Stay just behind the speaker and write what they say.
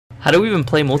How do we even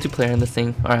play multiplayer in this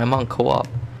thing? Alright, I'm on co-op.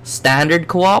 Standard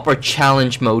co-op or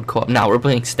challenge mode co-op? Now we're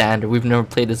playing standard. We've never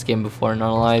played this game before in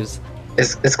our lives.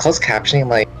 Is closed captioning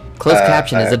like... Closed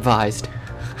caption is advised.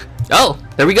 Oh,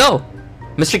 there we go.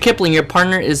 Mr. Kipling, your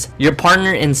partner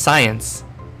in science.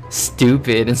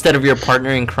 Stupid. Instead of your partner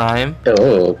in crime.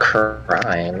 Oh,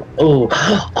 crime. Oh,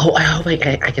 oh, wait,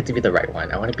 I get to be the right one.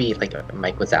 I want to be like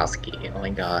Mike Wazowski. Oh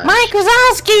my god. Mike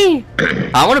Wazowski!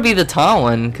 I want to be the tall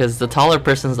one, because the taller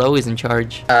person's always in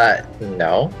charge.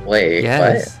 No. Wait,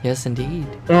 yes. what? Yes, indeed.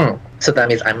 So that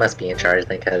means I must be in charge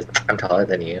because I'm taller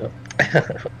than you.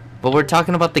 But we're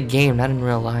talking about the game, not in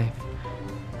real life.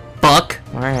 Fuck.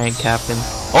 Alright, Captain.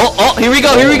 Oh, here we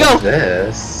go, here we go! What is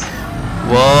this?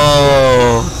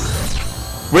 Whoa.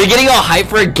 We're getting all hyped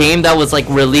for a game that was like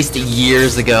released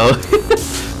years ago.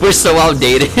 We're so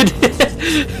outdated.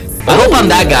 I hope I'm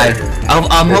that guy. I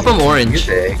hope I'm orange.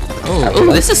 Oh,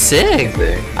 this is sick.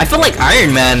 I feel like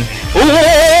Iron Man.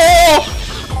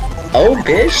 Oh,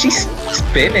 bitch, she's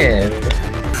spinning.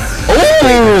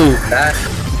 Oh!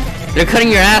 They're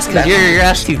cutting your ass because your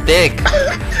ass too thick.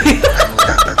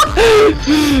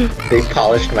 They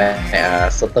polished my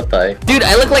ass. What the fuck? Dude,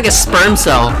 I look like a sperm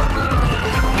cell.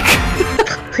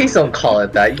 Please don't call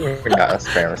it that. You're not a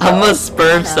sperm cell. I'm a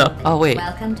sperm cell. Oh, wait.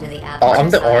 Oh, I'm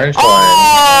the orange one.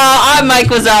 Oh, I'm Mike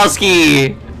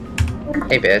Wazowski.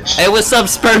 Hey, bitch. Hey, what's up,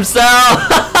 sperm cell?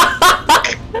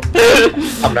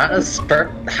 I'm not a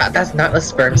sperm. That's not a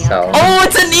sperm cell. Oh,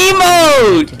 it's an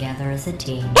emote. Together as a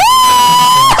team.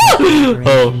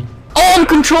 Oh, I'm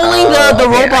controlling the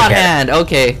robot hand.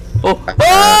 Okay.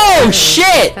 Oh,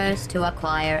 shit! First to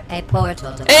acquire a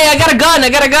portal. Hey, I got a gun.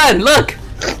 Look.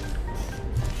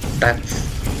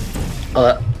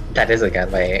 That is a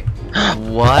gun. Wait.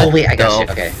 What? Oh wait, I got you.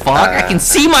 the Okay. Fuck! I can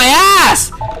see my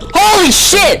ass. Holy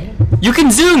shit! You can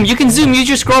zoom. Use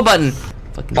your scroll button.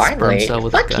 Fucking Finally. sperm cell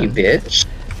with a Fuck gun. you, bitch.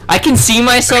 I can see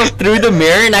myself through the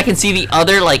mirror, and I can see the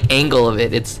other like angle of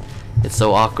it. It's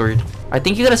so awkward. I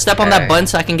think you gotta step on that button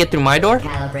so I can get through my door.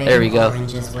 There we go.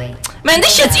 Man,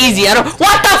 this shit's easy. What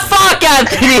the fuck,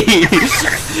 Anthony?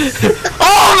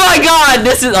 Oh my god,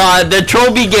 this is the troll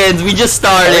begins. We just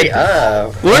started.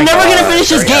 We're never gonna finish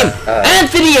this game.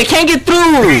 Anthony, I can't get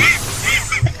through.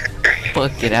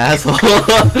 Fucking asshole.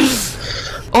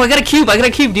 Oh, I got a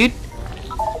cube, dude.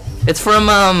 It's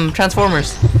from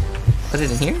Transformers. Put it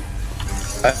in here.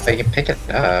 I can pick it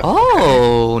up.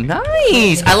 Oh,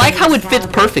 nice! I like how it fits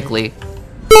perfectly.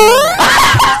 Wait,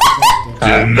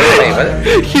 what?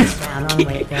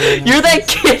 You're that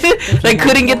kid that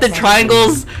couldn't get the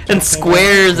triangles and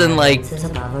squares and like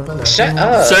Shut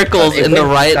up. circles in the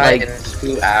right like.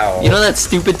 Ow. You know that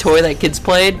stupid toy that kids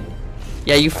played?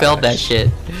 Yeah, you failed that shit.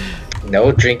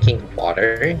 No drinking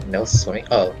water, no swimming.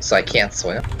 Oh, so I can't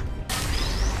swim.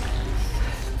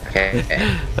 Okay.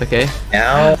 Okay.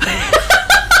 Now.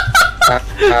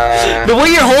 The way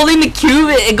you're holding the cube,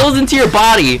 it goes into your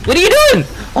body. What are you doing?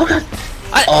 Oh god.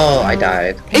 I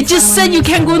died. It just said you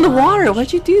can't go in the water.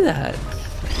 Why'd you do that?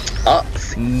 Oh.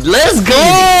 Let's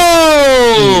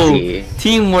go! Easy.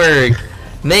 Teamwork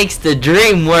makes the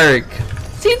dream work.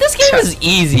 See, this game is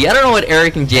easy. I don't know what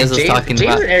Eric and James was talking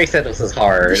about. James and Eric said this was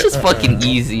hard. It's just fucking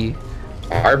easy.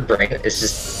 Our brain is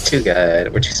just too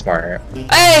good. We're too smart.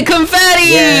 Hey, confetti!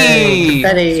 Yay,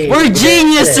 confetti! We're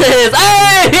geniuses!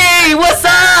 Hey, what's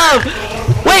up?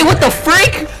 Wait, what the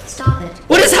freak? Stop it.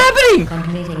 What is happening?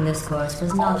 Completing this course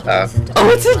was not a reason to Oh,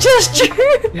 it's a gesture!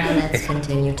 Now let's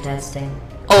continue testing.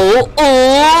 Oh,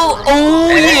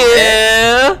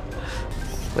 yeah!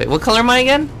 Wait, what color am I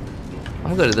again? I'm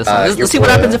gonna go to this one. Let's see what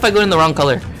happens if I go in the wrong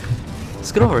color.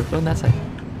 Let's get over. Go on that side.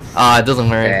 Ah, it doesn't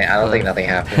work. Okay, I don't think nothing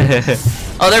happened.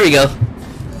 Oh, there we go.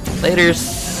 Laters.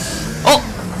 Oh!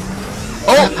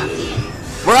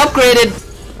 We're upgraded!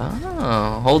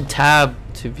 Oh, hold tab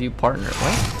to view partner.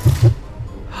 What?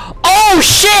 Oh,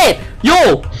 shit!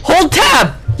 Yo! Hold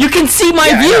tab! You can see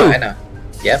my view! I know.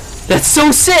 Yep. That's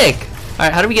so sick!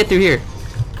 Alright, how do we get through here?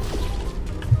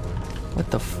 What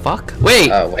the fuck?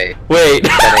 Wait! Oh, wait. Wait!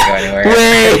 That didn't go anywhere.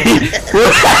 Wait!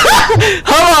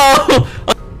 Hello!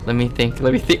 Let me think. Oh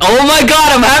my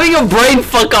god, I'm having a brain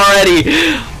fuck already!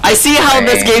 I see how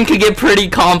this game could get pretty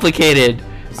complicated.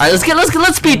 Alright,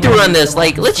 let's speed through on this.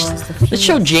 Like, let's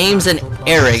show James and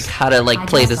Eric how to like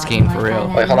play this game for real.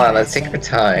 Wait, hold on, let's take our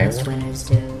time.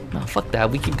 No, fuck that.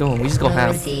 We keep going. We just go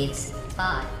ham.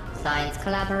 Science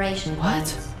collaboration.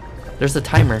 What? There's the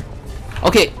timer.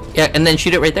 Okay, yeah, and then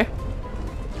shoot it right there.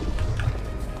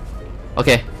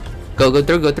 Okay. Go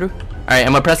through. Alright,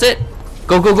 I'm gonna press it.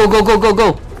 Go.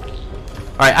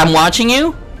 Alright, I'm watching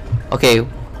you. Okay,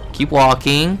 keep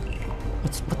walking.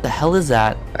 What the hell is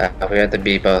that? We have to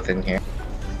be both in here.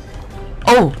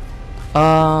 Oh,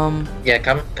 Yeah,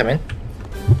 come in.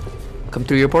 Come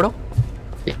through your portal?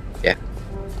 Yeah.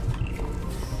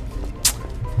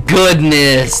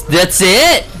 Goodness, that's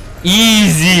it?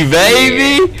 Easy,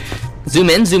 baby! Zoom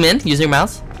in, use your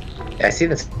mouse. Yeah, I see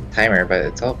this timer, but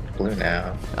it's all blue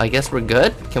now. I guess we're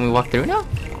good. Can we walk through now?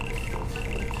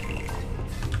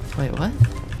 Wait, what?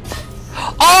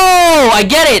 Oh, I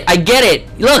get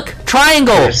it. Look,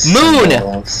 triangle, There's moon,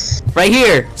 symbols. right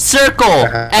here, circle,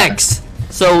 X.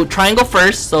 So triangle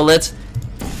first, so let's...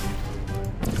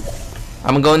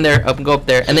 I'm gonna go in there, I'm gonna go up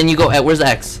there, and then you go at, where's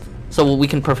X? So we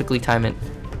can perfectly time it.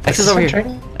 X is over here.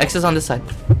 Triangle? X is on this side.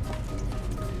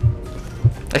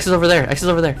 X is over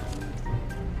there,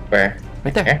 Where?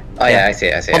 Right there. Here? Oh yeah, I see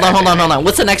it. Hold on.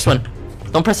 What's the next one?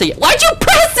 Don't press it yet. Why'd you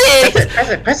press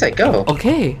it? Press it, go.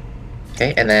 Okay.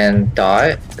 Okay, and then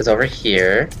dot is over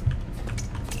here.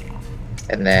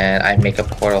 And then I make a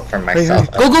portal for myself.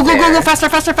 Go,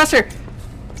 faster.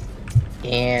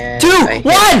 And 2, I hit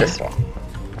 1! This one.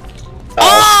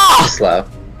 Oh! Too slow.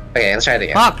 Okay, let's try it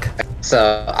again. Fuck.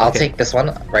 So I'll take this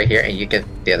one right here, and you get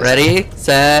the other. Ready,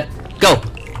 set, go.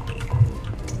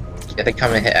 You have to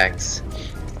come and hit X.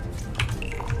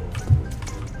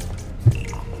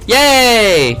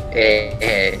 Yay!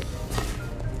 Hey.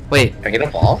 Wait, Are you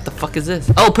gonna fall? what the fuck is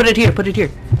this? Oh, put it here.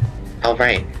 Oh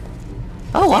right.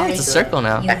 Oh wow, Very it's a good. circle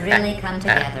now. You've really come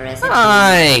together as a team.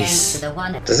 Nice. Thanks to the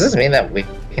wonderful. Does this mean that we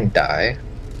can die?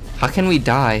 How can we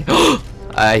die?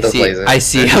 I Those see. lasers. I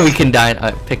see how we can die.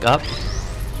 Pick up.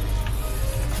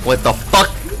 What the fuck?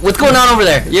 What's going on over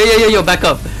there? Yo, back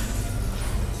up.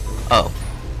 Oh.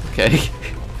 Okay.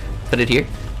 Put it here.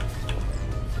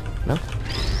 No.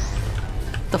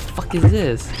 What the fuck is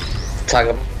this? Talk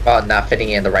about not fitting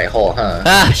in the right hole, huh?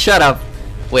 Ah, shut up.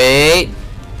 Wait.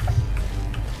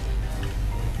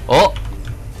 Oh.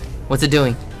 What's it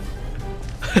doing?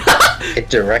 It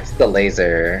directs the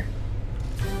laser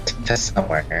to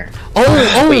somewhere.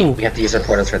 Oh. Wait, we have to use our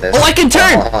portals for this. Oh, I can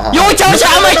turn! Yo, watch out,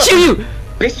 I might shoot you!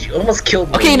 Bitch, you almost killed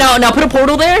me. Okay, now put a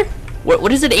portal there.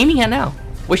 What is it aiming at now?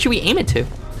 Where should we aim it to?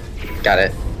 Got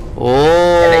it.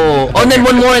 Oh. And then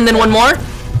one more, and then one more.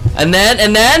 And then...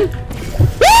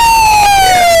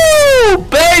 Woo!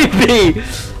 Baby!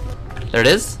 There it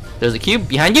is. There's a cube.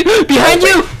 Behind you! Behind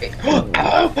you!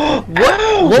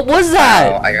 What was Oh,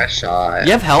 that? I got shot.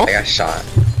 You have health? I got shot.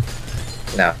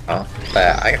 No,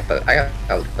 but I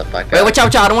got the fuck Wait, up. watch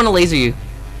out, I don't want to laser you.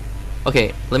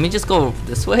 Okay, let me just go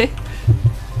this way.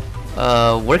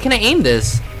 Where can I aim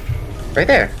this? Right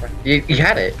there. You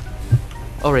had it.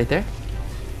 Oh, right there?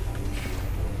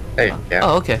 There you go.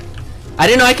 Oh, okay. I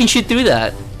didn't know I can shoot through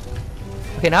that.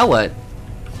 Okay, now what?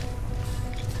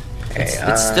 Okay,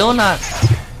 It's still not...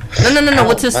 No, Ow,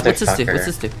 what's this do? motherfucker. What's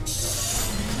this do?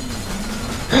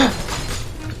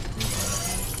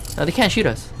 No, they can't shoot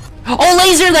us. Oh,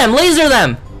 laser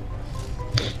them!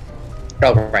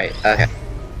 Oh, right. Okay.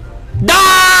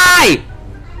 Die!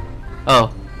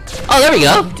 Oh, there we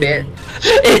go. Bit.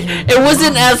 It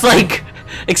wasn't as like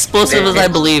explosive as I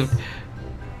believed.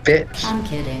 Bitch. I'm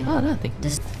kidding. Oh, nothing.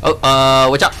 Just Oh,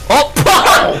 watch out.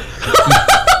 Oh!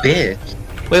 Bitch.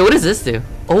 Wait, what does this do?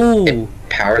 Oh, It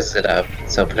powers it up.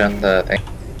 So put on the thing.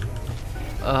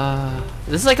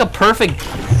 this is like a perfect...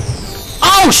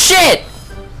 Oh, shit!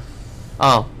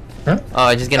 Oh. Huh? Oh,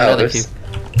 I just get another there's- cube.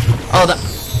 Oh,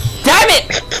 damn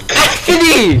it!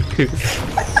 Anthony!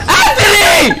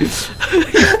 Anthony!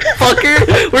 Fucker!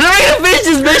 We're not gonna finish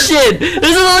this mission!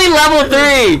 This is only level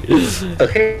 3!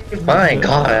 Okay, fine.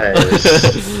 Gosh.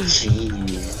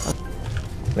 Jeez.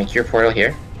 Make your portal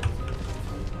here.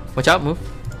 Watch out, move.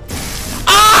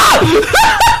 Ah!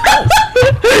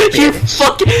 You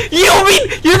fucking...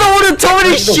 You're the one who told me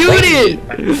to shoot it!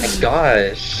 Oh my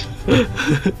gosh.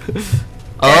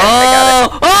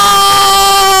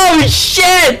 Oh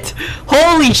shit!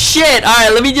 Holy shit! All right,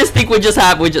 let me just think what just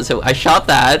happened. So I shot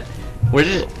that. Where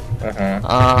did it?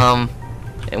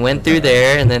 It went through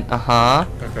there, and then aha.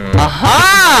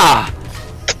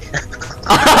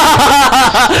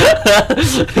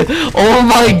 Oh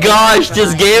my gosh!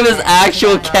 This game is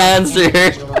actual cancer.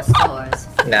 individual scores.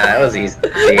 Nah, that was easy. I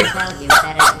will tell you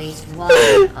that at least one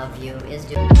of you is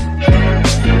doing.